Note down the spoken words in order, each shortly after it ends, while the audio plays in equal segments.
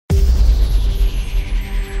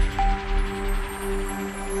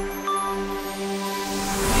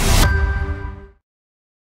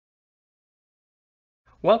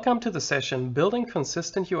Welcome to the session Building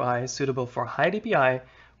Consistent UI Suitable for High DPI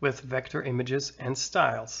with Vector Images and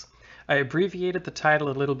Styles. I abbreviated the title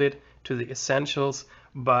a little bit to the essentials,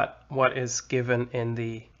 but what is given in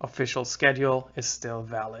the official schedule is still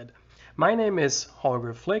valid. My name is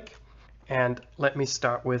Holger Flick, and let me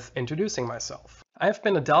start with introducing myself. I've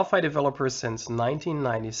been a Delphi developer since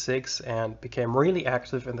 1996 and became really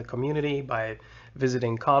active in the community by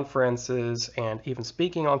visiting conferences and even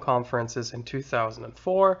speaking on conferences in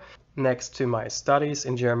 2004. Next to my studies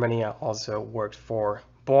in Germany, I also worked for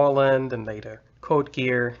Borland and later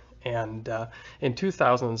CodeGear. And in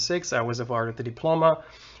 2006, I was awarded the diploma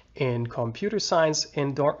in computer science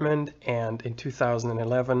in Dortmund. And in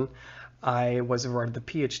 2011, I was awarded the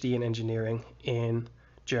PhD in engineering in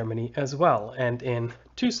Germany as well. And in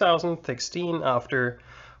 2016, after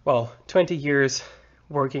 20 years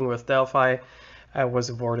working with Delphi, I was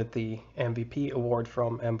awarded the MVP award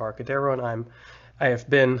from Embarcadero, and I have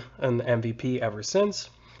been an MVP ever since.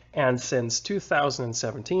 And since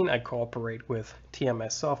 2017, I cooperate with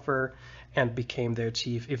TMS Software and became their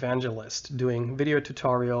chief evangelist, doing video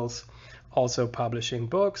tutorials, also publishing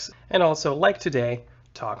books, and also, like today,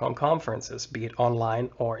 talk on conferences, be it online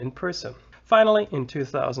or in person. Finally, in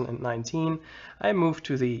 2019, I moved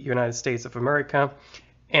to the United States of America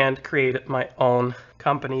and created my own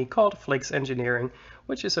company called Flix Engineering,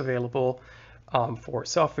 which is available for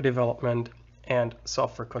software development and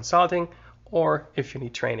software consulting, or if you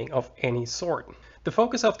need training of any sort. The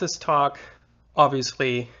focus of this talk,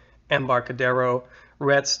 obviously, Embarcadero,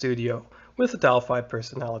 Red Studio with a Delphi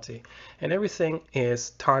personality, and everything is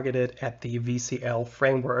targeted at the VCL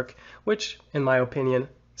framework, which, in my opinion,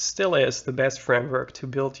 still is the best framework to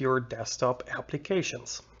build your desktop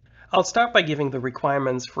applications. I'll start by giving the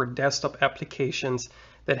requirements for desktop applications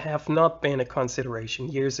that have not been a consideration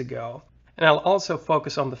years ago. And I'll also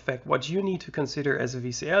focus on the fact what you need to consider as a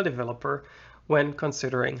VCL developer when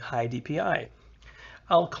considering high DPI.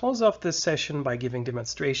 I'll close off this session by giving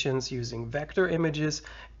demonstrations using vector images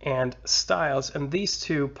and styles, and these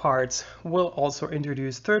two parts will also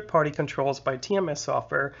introduce third-party controls by TMS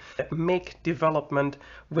software that make development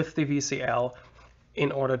with the VCL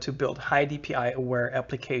in order to build high DPI aware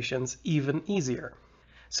applications even easier.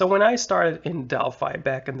 So when I started in Delphi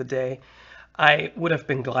back in the day, I would have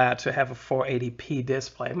been glad to have a 480p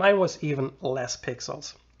display. Mine was even less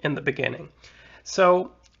pixels in the beginning.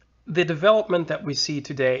 So the development that we see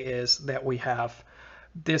today is that we have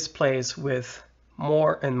displays with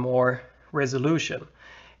more and more resolution,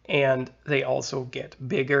 and they also get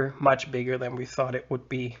bigger, much bigger than we thought it would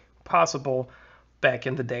be possible back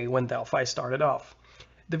in the day when Delphi started off.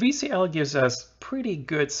 The VCL gives us pretty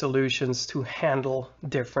good solutions to handle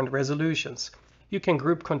different resolutions. You can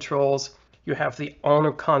group controls, you have the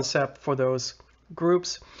owner concept for those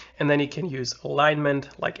groups, and then you can use alignment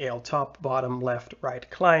like AL top, bottom, left, right,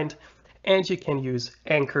 client, and you can use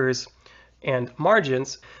anchors and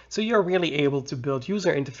margins. So you're really able to build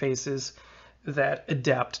user interfaces that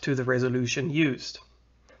adapt to the resolution used.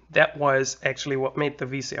 That was actually what made the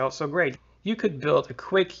VCL so great. You could build a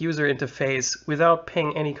quick user interface without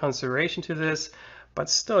paying any consideration to this, but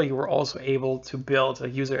still you were also able to build a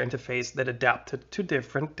user interface that adapted to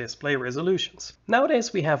different display resolutions.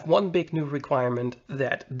 Nowadays we have one big new requirement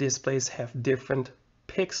that displays have different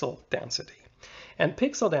pixel density. And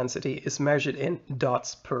pixel density is measured in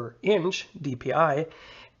dots per inch, DPI,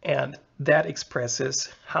 and that expresses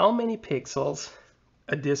how many pixels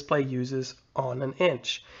a display uses on an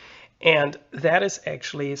inch. And that is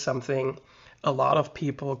actually something a lot of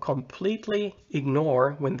people completely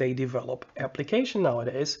ignore when they develop application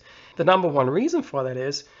nowadays. The number one reason for that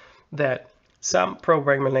is that some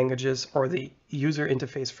programming languages or the user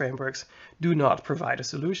interface frameworks do not provide a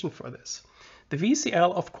solution for this. The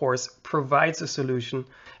VCL, of course, provides a solution,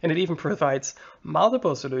 and it even provides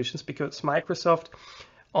multiple solutions because Microsoft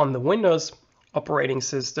on the Windows operating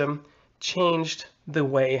system changed the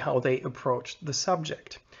way how they approached the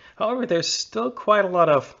subject. However, there's still quite a lot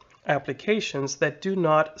of applications that do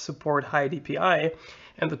not support high DPI,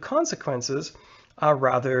 and the consequences are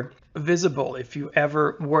rather visible. If you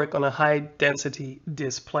ever work on a high density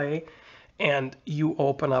display and you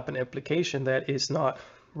open up an application that is not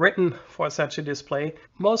written for such a display,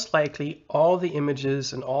 most likely all the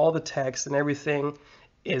images and all the text and everything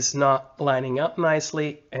is not lining up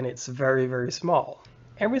nicely, and it's very, very small.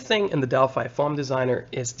 Everything in the Delphi Form Designer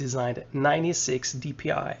is designed at 96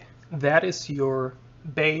 DPI. That is your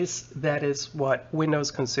base. That is what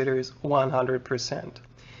Windows considers 100%.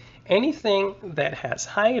 Anything that has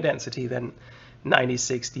higher density than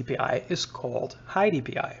 96 DPI is called high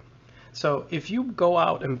DPI. So if you go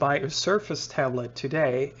out and buy a Surface tablet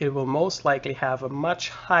today, it will most likely have a much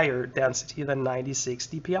higher density than 96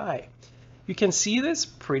 DPI. You can see this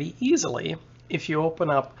pretty easily if you open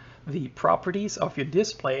up the properties of your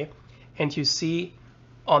display and you see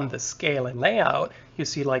on the scale and layout, you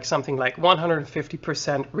see like something like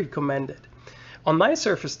 150% recommended. On my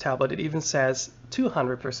Surface tablet, it even says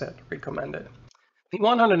 200% recommended. The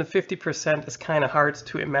 150% is kind of hard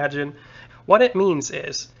to imagine. What it means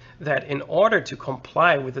is that in order to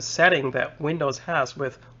comply with the setting that Windows has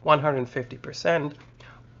with 150%,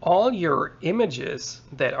 all your images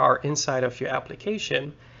that are inside of your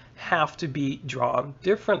application have to be drawn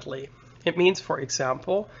differently. It means, for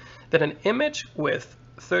example, that an image with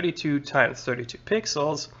 32 times 32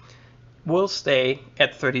 pixels will stay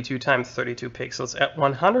at 32 times 32 pixels at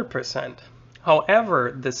 100%.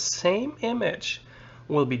 However, the same image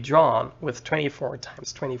will be drawn with 24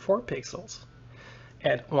 times 24 pixels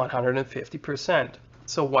at 150%.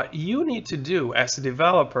 So what you need to do as a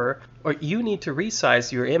developer, or you need to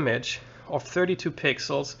resize your image of 32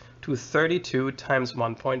 pixels to 32 times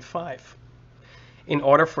 1.5 in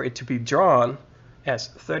order for it to be drawn as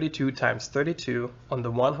 32 times 32 on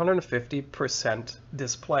the 150%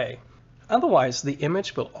 display. Otherwise, the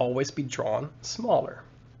image will always be drawn smaller.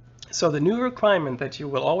 So the new requirement that you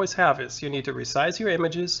will always have is you need to resize your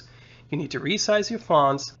images, you need to resize your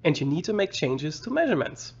fonts, and you need to make changes to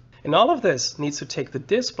measurements. And all of this needs to take the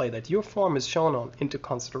display that your form is shown on into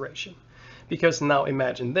consideration. Because now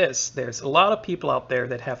imagine this, there's a lot of people out there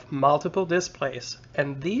that have multiple displays,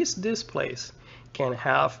 and these displays can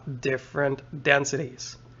have different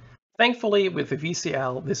densities. Thankfully, with the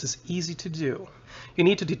VCL, this is easy to do. You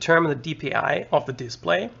need to determine the DPI of the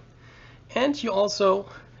display, and you also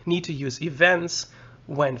need to use events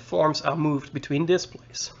when forms are moved between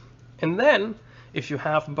displays. And then, if you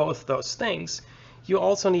have both those things, you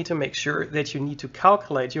also need to make sure that you need to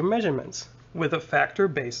calculate your measurements with a factor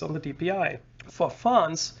based on the DPI. For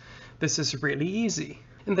fonts, this is really easy,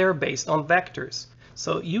 and they're based on vectors.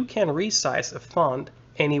 So you can resize a font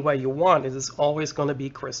any way you want. It is always going to be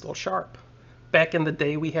crystal sharp. Back in the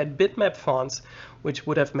day, we had bitmap fonts, which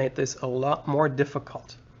would have made this a lot more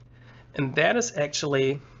difficult. And that is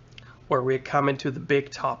actually where we come into the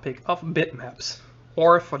big topic of bitmaps,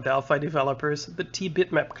 or for Delphi developers, the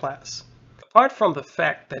tBitmap class. Apart from the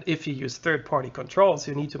fact that if you use third-party controls,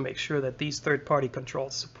 you need to make sure that these third-party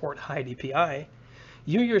controls support high DPI,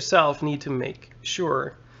 you yourself need to make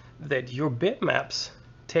sure that your bitmaps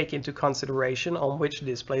take into consideration on which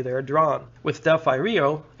display they are drawn. With Delphi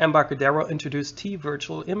Rio, Embarcadero introduced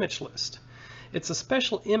T-Virtual Image List. It's a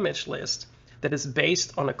special image list that is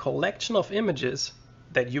based on a collection of images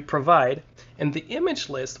that you provide, and the image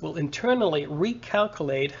list will internally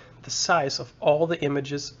recalculate the size of all the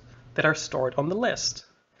images that are stored on the list.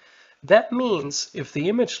 That means if the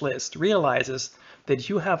image list realizes that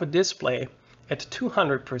you have a display at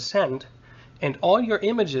 200% and all your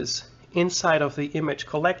images inside of the image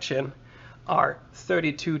collection are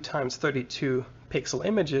 32 times 32 pixel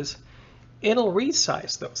images, it'll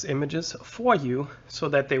resize those images for you so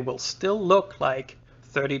that they will still look like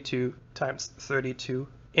 32 times 32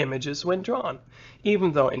 images when drawn,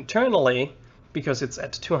 even though internally, because it's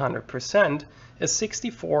at 200%, a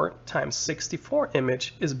 64 times 64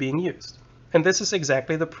 image is being used. And this is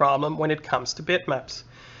exactly the problem when it comes to bitmaps.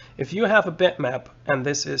 If you have a bitmap and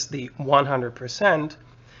this is the 100%,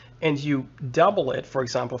 and you double it, for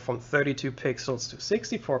example, from 32 pixels to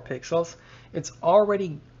 64 pixels, it's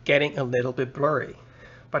already getting a little bit blurry.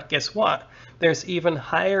 But guess what? There's even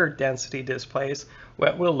higher density displays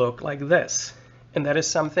where it will look like this. And that is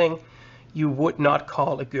something you would not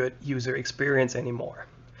call a good user experience anymore.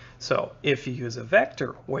 So if you use a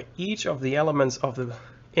vector where each of the elements of the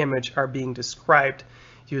image are being described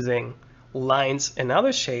using lines and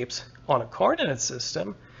other shapes on a coordinate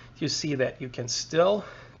system, you see that you can still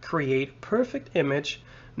create perfect image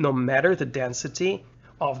no matter the density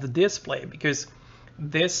of the display, because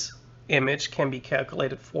this image can be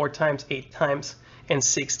calculated 4 times, 8 times, and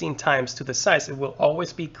 16 times to the size. It will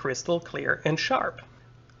always be crystal clear and sharp.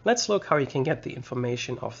 Let's look how you can get the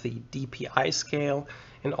information of the DPI scale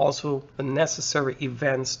and also the necessary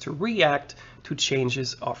events to react to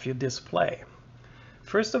changes of your display.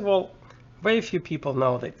 First of all, very few people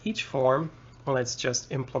know that each form, let's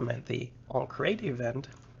just implement the onCreate event,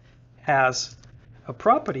 has a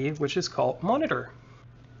property which is called monitor.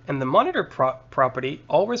 And the monitor property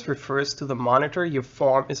always refers to the monitor your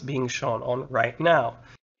form is being shown on right now.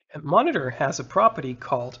 And monitor has a property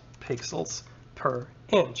called pixels per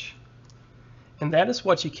inch. And that is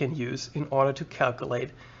what you can use in order to calculate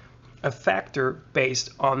a factor based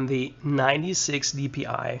on the 96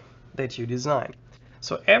 DPI that you design.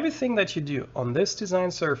 So everything that you do on this design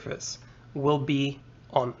surface will be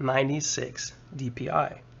on 96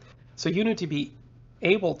 DPI. So you need to be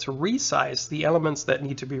able to resize the elements that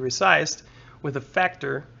need to be resized with a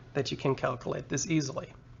factor that you can calculate this easily.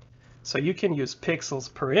 So you can use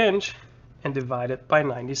pixels per inch and divide it by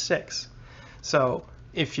 96. So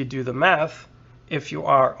if you do the math, if you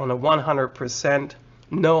are on a 100%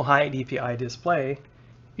 no high DPI display,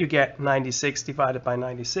 you get 96 divided by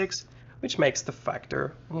 96, which makes the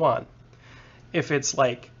factor 1. If it's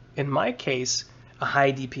like, in my case, a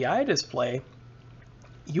high DPI display,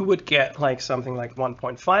 you would get like something like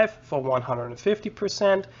 1.5 for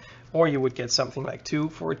 150%, or you would get something like 2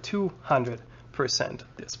 for a 200%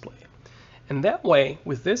 display. And that way,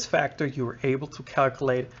 with this factor, you were able to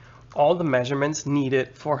calculate all the measurements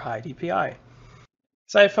needed for high DPI.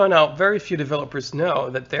 So I found out very few developers know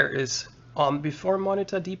that there is on before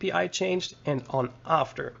monitor DPI changed and on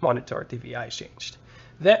after monitor DPI changed.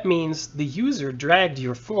 That means the user dragged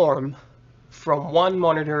your form from one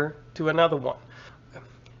monitor to another one.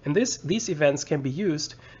 And these events can be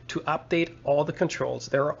used to update all the controls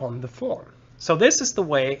that are on the form. So this is the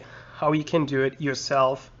way how you can do it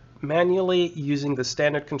yourself manually using the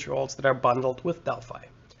standard controls that are bundled with Delphi.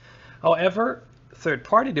 However,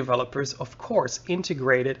 third-party developers, of course,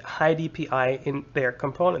 integrated high DPI in their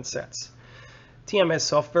component sets. TMS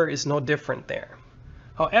software is no different there.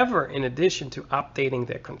 However, in addition to updating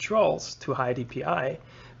their controls to high DPI,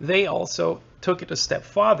 they also took it a step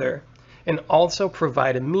farther and also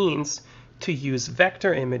provide a means to use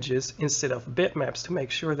vector images instead of bitmaps to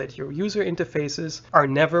make sure that your user interfaces are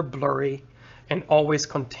never blurry and always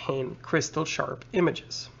contain crystal sharp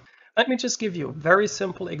images. Let me just give you a very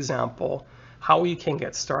simple example how you can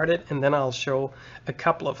get started, and then I'll show a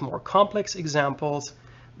couple of more complex examples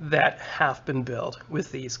that have been built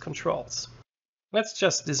with these controls. Let's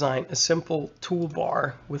just design a simple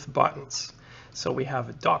toolbar with buttons. So we have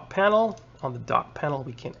a dock panel. On the dock panel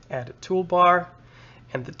we can add a toolbar,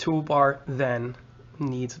 and the toolbar then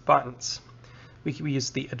needs buttons. We can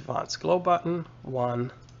use the advanced glow button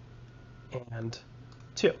 1 and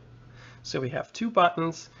 2. So we have 2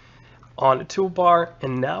 buttons on the toolbar,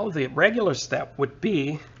 and now the regular step would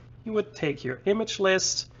be you would take your image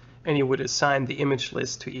list and you would assign the image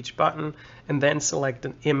list to each button and then select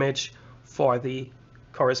an image for the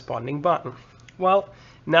corresponding button. Well,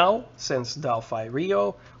 now since Delphi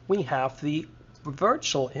Rio, we have the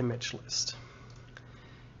virtual image list.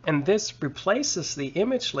 And this replaces the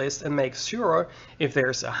image list and makes sure if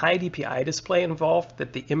there's a high DPI display involved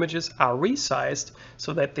that the images are resized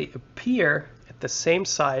so that they appear at the same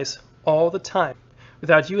size all the time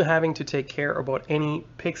without you having to take care about any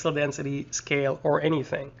pixel density, scale, or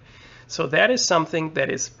anything. So that is something that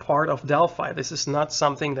is part of Delphi. This is not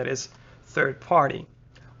something that is third party.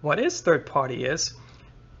 What is third party is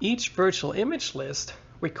each virtual image list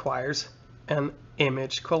requires an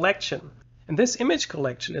image collection. And this image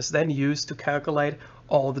collection is then used to calculate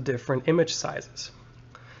all the different image sizes.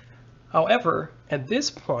 However, at this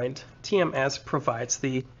point, TMS provides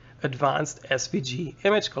the advanced SVG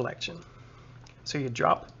image collection. So you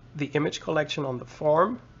drop the image collection on the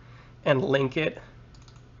form and link it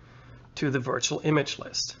to the virtual image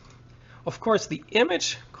list. Of course, the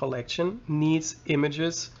image collection needs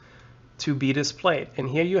images to be displayed. And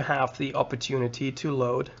here you have the opportunity to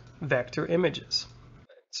load vector images.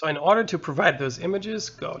 So in order to provide those images,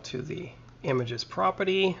 go to the images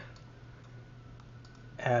property,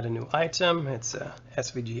 add a new item. It's a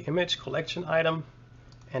SVG image collection item,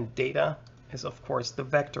 and data is of course the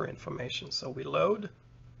vector information. So we load,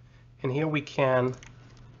 and here we can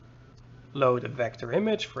load a vector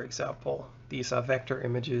image. For example, these are vector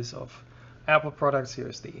images of Apple products.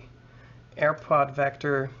 Here's the AirPod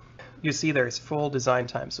vector. You see there's full design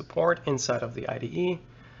time support inside of the IDE.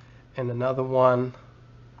 And another one,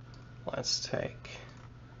 let's take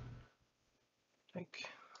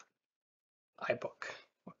iBook.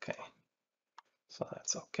 Okay, so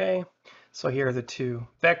that's okay. So here are the 2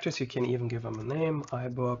 vectors. You can even give them a name,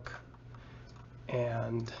 iBook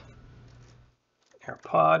and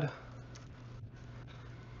AirPod.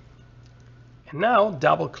 And now,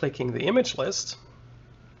 double clicking the image list,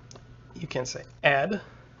 you can say add,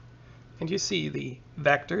 and you see the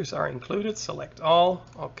vectors are included. Select all,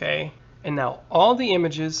 okay. And now all the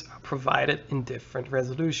images are provided in different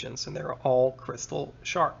resolutions, and they're all crystal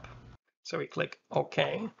sharp. So we click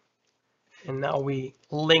OK, and now we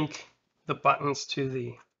link the buttons to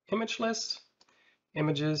the image list,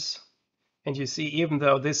 images, and you see even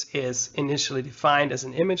though this is initially defined as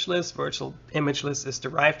an image list, virtual image list is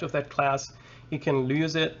derived of that class, you can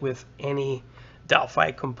use it with any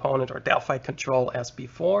Delphi component or Delphi control as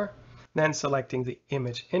before. Then selecting the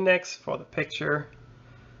image index for the picture.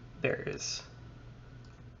 There is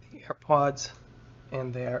the AirPods,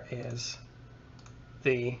 and there is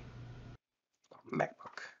the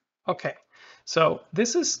MacBook. Okay, so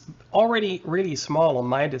this is already really small on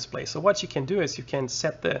my display. So what you can do is you can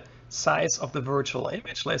set the size of the virtual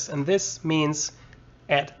image list, and this means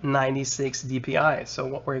at 96 DPI. So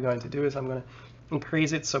what we're going to do is I'm going to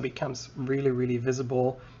increase it so it becomes really, really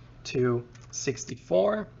visible to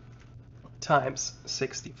 64 times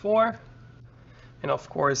 64. And of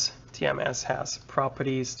course, TMS has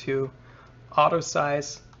properties to auto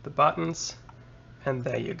size the buttons, and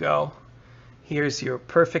there you go. Here's your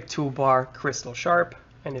perfect toolbar, crystal sharp.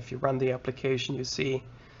 And if you run the application, you see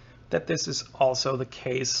that this is also the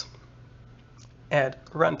case at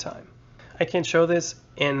runtime. I can show this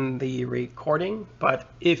in the recording, but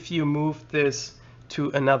if you move this to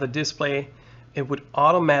another display, it would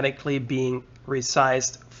automatically be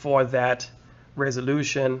resized for that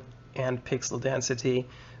resolution and pixel density.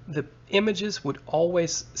 The images would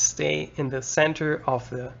always stay in the center of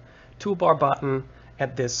the toolbar button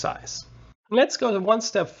at this size. Let's go one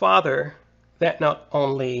step farther, that not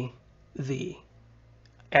only the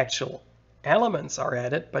actual elements are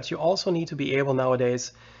added, but you also need to be able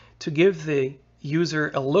nowadays to give the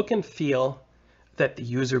user a look and feel that the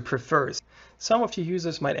user prefers. Some of your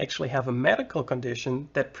users might actually have a medical condition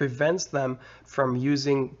that prevents them from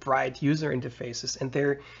using bright user interfaces, and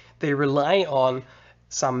they rely on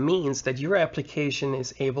some means that your application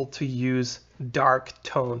is able to use dark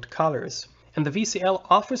toned colors. And the VCL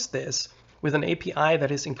offers this with an API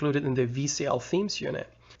that is included in the VCL themes unit.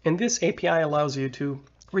 And this API allows you to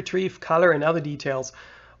retrieve color and other details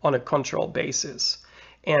on a control basis.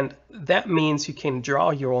 And that means you can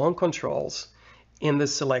draw your own controls in the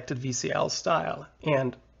selected VCL style.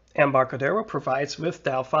 And Embarcadero provides with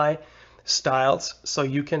Delphi styles so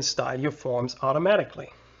you can style your forms automatically.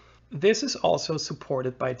 This is also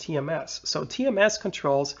supported by TMS. So TMS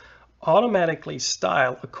controls automatically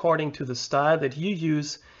style according to the style that you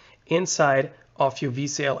use inside of your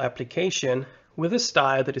VCL application with a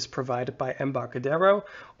style that is provided by Embarcadero,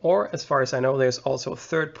 or as far as I know, there's also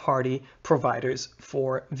third-party providers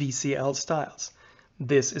for VCL styles.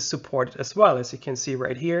 This is supported as well, as you can see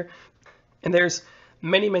right here. And there's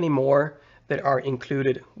many, many more that are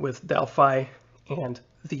included with Delphi, and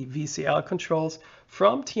the VCL controls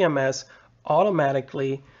from TMS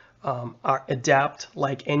automatically are adapt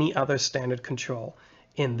like any other standard control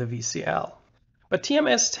in the VCL. But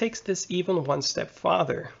TMS takes this even one step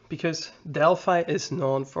farther, because Delphi is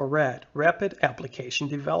known for rapid application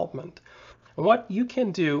development. And what you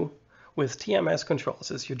can do with TMS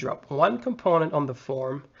controls is you drop one component on the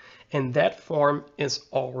form, and that form is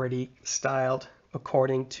already styled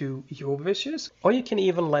according to your wishes, or you can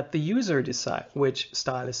even let the user decide which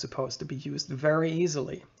style is supposed to be used very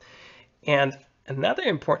easily. And another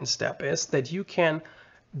important step is that you can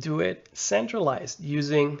do it centralized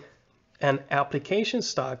using an application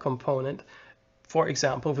style component, for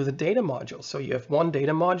example, with a data module. So you have one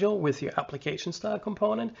data module with your application style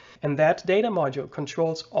component, and that data module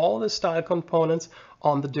controls all the style components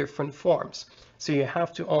on the different forms. So you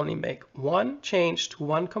have to only make one change to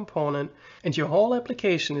one component, and your whole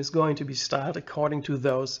application is going to be styled according to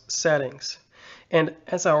those settings. And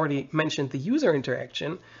as I already mentioned, the user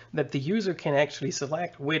interaction, that the user can actually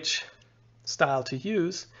select which style to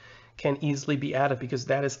use, can easily be added, because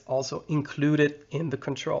that is also included in the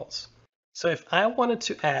controls. So if I wanted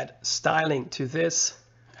to add styling to this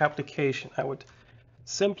application, I would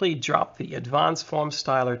simply drop the advanced form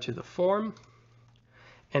styler to the form.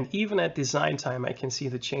 And even at design time, I can see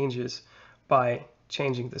the changes by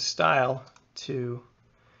changing the style to,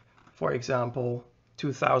 for example,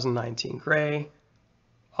 2019 gray,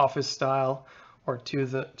 office style, or to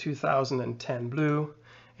the 2010 blue.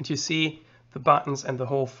 And you see the buttons and the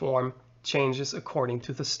whole form changes according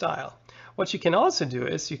to the style. What you can also do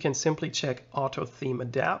is you can simply check Auto Theme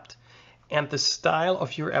Adapt, and the style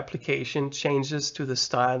of your application changes to the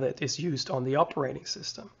style that is used on the operating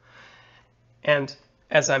system. And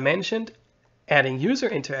as I mentioned, adding user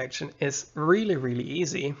interaction is really, really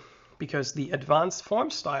easy, because the advanced form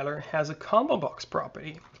styler has a combo box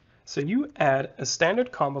property. So you add a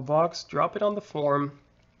standard combo box, drop it on the form,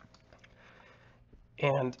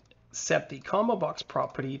 and set the combo box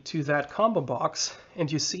property to that combo box, and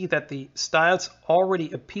you see that the styles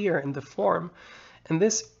already appear in the form. And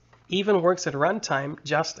this even works at runtime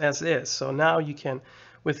just as is. So now you can,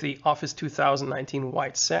 with the Office 2019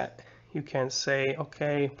 white set, you can say,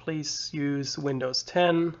 okay, please use Windows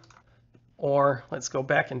 10, or let's go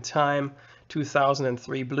back in time,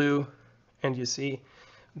 2003 blue, and you see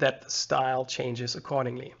that the style changes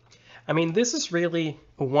accordingly. I mean, this is really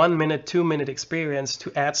a 1 minute, 2 minute experience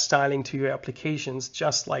to add styling to your applications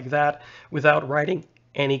just like that without writing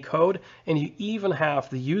any code. And you even have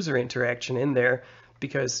the user interaction in there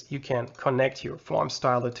because you can connect your form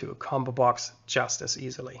styler to a combo box just as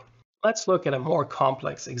easily. Let's look at a more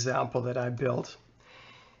complex example that I built.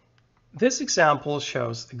 This example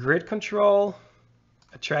shows a grid control,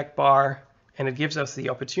 a track bar, and it gives us the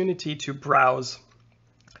opportunity to browse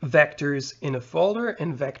vectors in a folder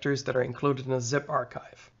and vectors that are included in a zip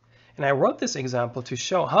archive. And I wrote this example to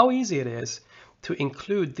show how easy it is to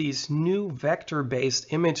include these new vector-based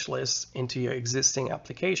image lists into your existing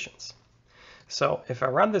applications. So if I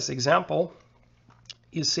run this example,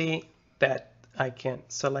 you see that I can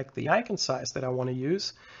select the icon size that I want to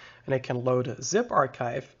use, and I can load a zip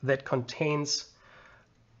archive that contains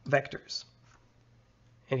vectors.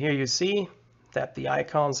 And here you see that the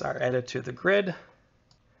icons are added to the grid,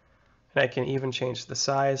 and I can even change the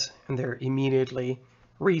size, and they're immediately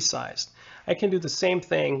resized. I can do the same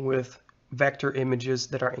thing with vector images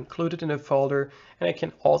that are included in a folder, and I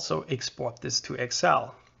can also export this to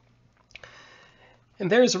Excel.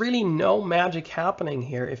 And there's really no magic happening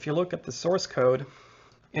here. If you look at the source code,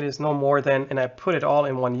 it is no more than, and I put it all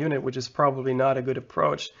in one unit, which is probably not a good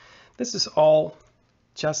approach. This is all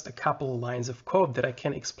just a couple of lines of code that I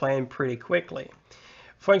can explain pretty quickly.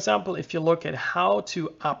 For example, if you look at how to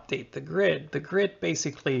update the grid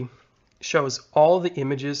basically shows all the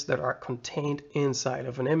images that are contained inside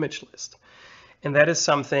of an image list. And that is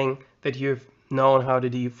something that you've known how to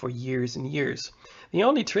do for years and years. The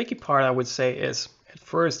only tricky part, I would say, is at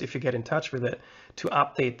first, if you get in touch with it, to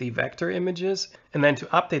update the vector images and then to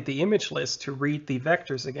update the image list to read the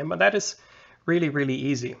vectors again. But that is really, really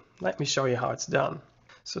easy. Let me show you how it's done.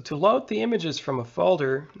 So to load the images from a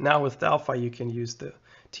folder, now with Delphi, you can use the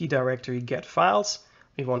T directory get files.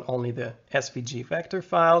 We want only the SVG vector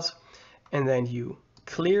files. And then you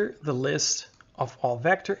clear the list of all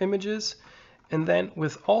vector images. And then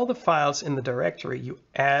with all the files in the directory, you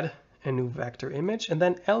add a new vector image. And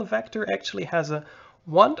then LVector actually has a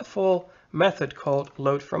wonderful method called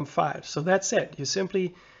load from file. So that's it. You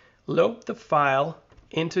simply load the file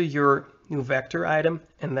into your new vector item,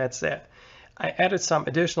 and that's it. I added some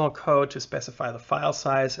additional code to specify the file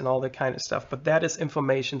size and all that kind of stuff, but that is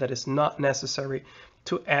information that is not necessary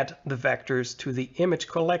to add the vectors to the image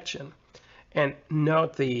collection. And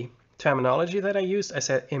note the terminology that I used. I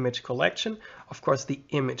said image collection. Of course, the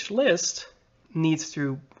image list needs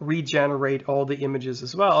to regenerate all the images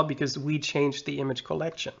as well because we changed the image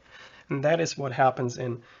collection. And that is what happens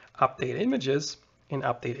in update images. In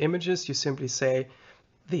update images, you simply say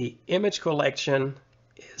the image collection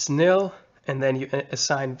is nil, and then you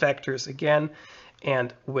assign vectors again.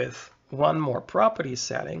 And with one more property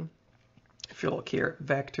setting, if you look here,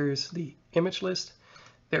 vectors, the image list,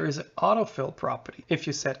 there is an autofill property. If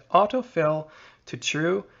you set autofill to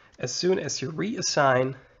true, as soon as you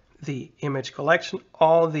reassign the image collection,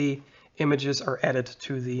 all the images are added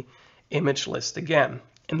to the image list again.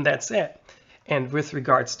 And that's it. And with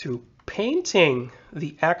regards to painting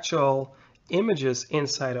the actual images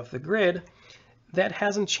inside of the grid, that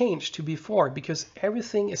hasn't changed to before because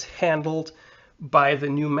everything is handled by the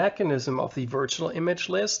new mechanism of the virtual image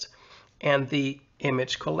list and the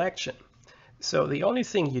image collection. So the only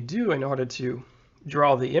thing you do in order to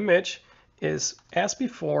draw the image is, as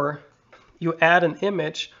before, you add an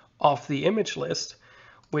image of the image list,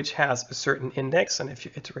 which has a certain index. And if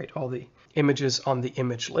you iterate all the images on the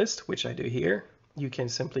image list, which I do here, you can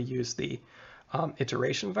simply use the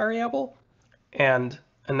iteration variable. And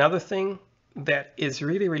another thing that is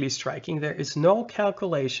really, really striking, there is no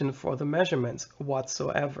calculation for the measurements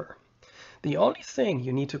whatsoever. The only thing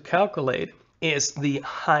you need to calculate is the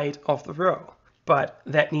height of the row, but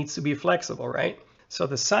that needs to be flexible, right? So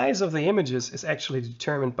the size of the images is actually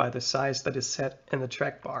determined by the size that is set in the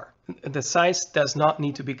track bar. The size does not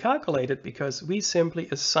need to be calculated because we simply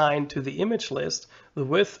assign to the image list the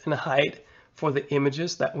width and height for the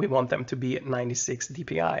images that we want them to be at 96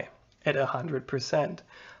 DPI at 100%.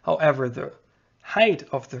 However, the height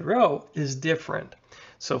of the row is different.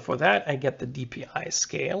 So for that, I get the DPI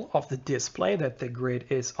scale of the display that the grid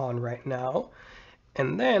is on right now.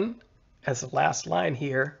 And then, as a last line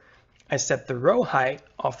here, I set the row height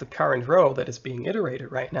of the current row that is being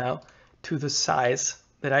iterated right now to the size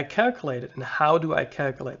that I calculated. And how do I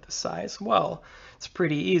calculate the size? Well, it's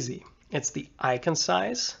pretty easy. It's the icon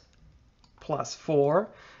size plus 4,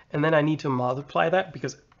 and then I need to multiply that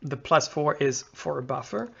because the plus 4 is for a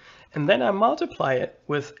buffer. And then I multiply it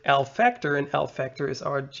with LVector, and LVector is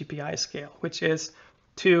our DPI scale, which is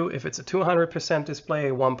 2 if it's a 200% display,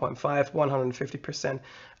 1.5, 150%.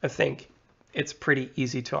 I think it's pretty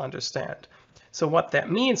easy to understand. So what that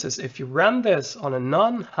means is if you run this on a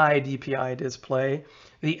non-high DPI display,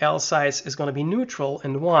 the L size is going to be neutral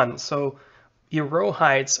and 1. So your row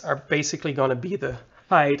heights are basically going to be the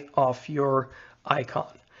height of your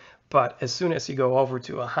icon. But as soon as you go over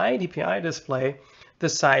to a high DPI display, the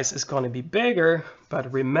size is going to be bigger.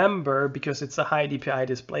 But remember, because it's a high DPI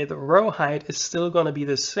display, the row height is still going to be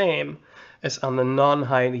the same as on the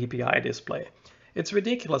non-high DPI display. It's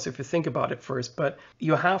ridiculous if you think about it first, but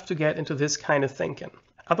you have to get into this kind of thinking.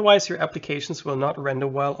 Otherwise, your applications will not render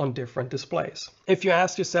well on different displays. If you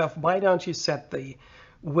ask yourself, why don't you set the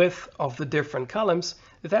width of the different columns,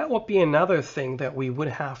 that would be another thing that we would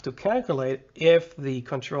have to calculate if the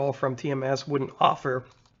control from TMS wouldn't offer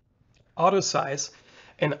auto size.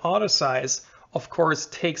 And auto size, of course,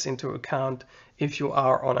 takes into account if you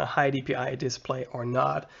are on a high DPI display or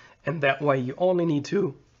not. And that way you only need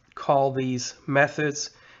to call these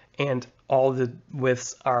methods and all the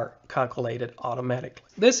widths are calculated automatically.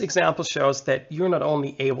 This example shows that you're not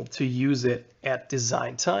only able to use it at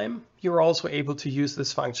design time, you're also able to use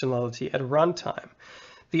this functionality at runtime.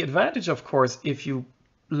 The advantage, of course, if you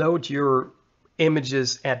load your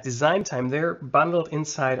images at design time, they're bundled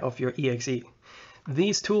inside of your exe.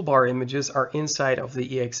 These toolbar images are inside of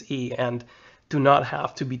the exe and do not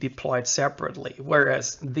have to be deployed separately,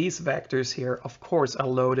 whereas these vectors here, of course, are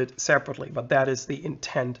loaded separately, but that is the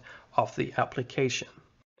intent of the application.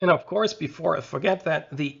 And of course, before I forget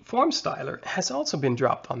that, the form styler has also been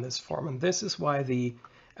dropped on this form, and this is why the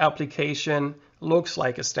application looks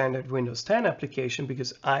like a standard Windows 10 application,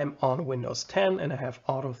 because I'm on Windows 10 and I have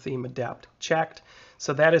auto theme adapt checked.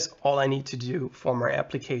 So that is all I need to do for my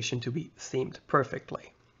application to be themed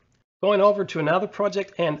perfectly. Going over to another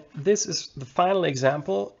project, and this is the final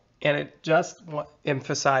example, and it just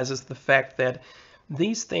emphasizes the fact that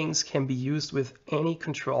these things can be used with any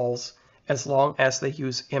controls as long as they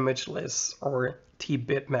use image lists or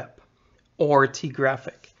tbitmap or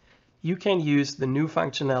tgraphic. You can use the new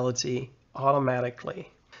functionality automatically.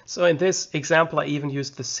 So in this example, I even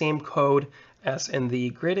used the same code as in the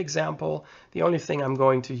grid example. The only thing I'm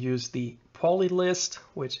going to use the poly list,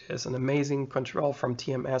 which is an amazing control from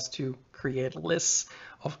TMS to create lists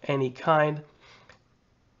of any kind.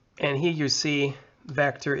 And here you see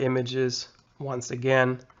vector images once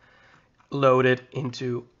again loaded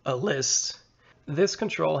into a list. This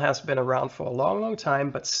control has been around for a long time,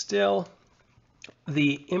 but still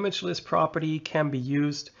the image list property can be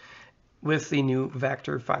used with the new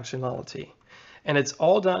vector functionality. And it's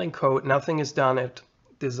all done in code. Nothing is done at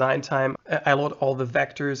design time. I load all the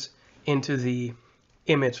vectors into the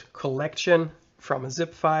image collection from a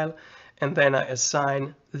zip file, and then I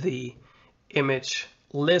assign the image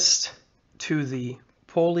list to the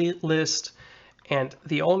poly list. And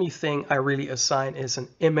the only thing I really assign is an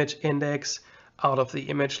image index out of the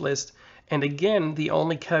image list. And again, the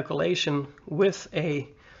only calculation with a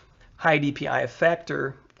high DPI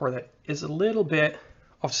factor, or that is a little bit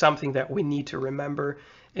of something that we need to remember,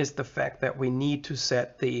 is the fact that we need to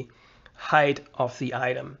set the height of the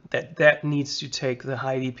item, that needs to take the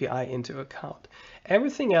high DPI into account.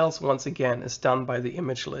 Everything else, once again, is done by the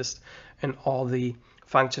image list and all the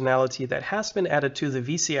functionality that has been added to the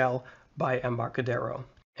VCL by Embarcadero.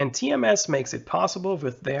 And TMS makes it possible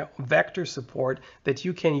with their vector support that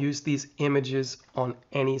you can use these images on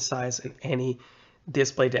any size and any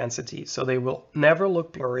display density. So they will never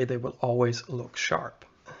look blurry, they will always look sharp.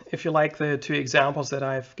 If you like the two examples that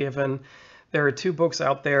I've given, there are 2 books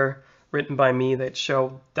out there written by me that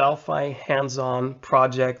show Delphi hands-on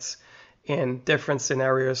projects in different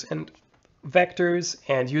scenarios, and vectors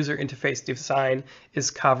and user interface design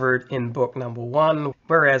is covered in book number 1,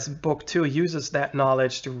 whereas book 2 uses that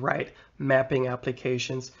knowledge to write mapping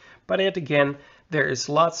applications. But yet again, there is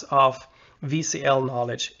lots of VCL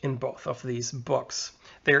knowledge in both of these books.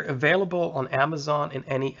 They're available on Amazon in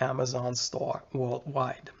any Amazon store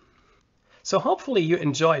worldwide. So hopefully you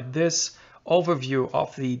enjoyed this overview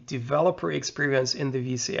of the developer experience in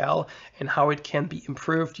the VCL and how it can be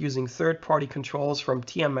improved using third-party controls from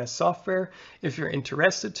TMS software. If you're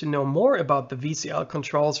interested to know more about the VCL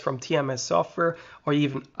controls from TMS software or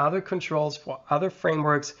even other controls for other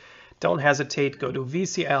frameworks, don't hesitate, go to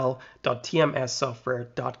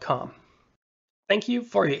vcl.tmssoftware.com. Thank you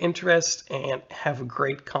for your interest and have a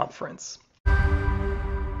great conference.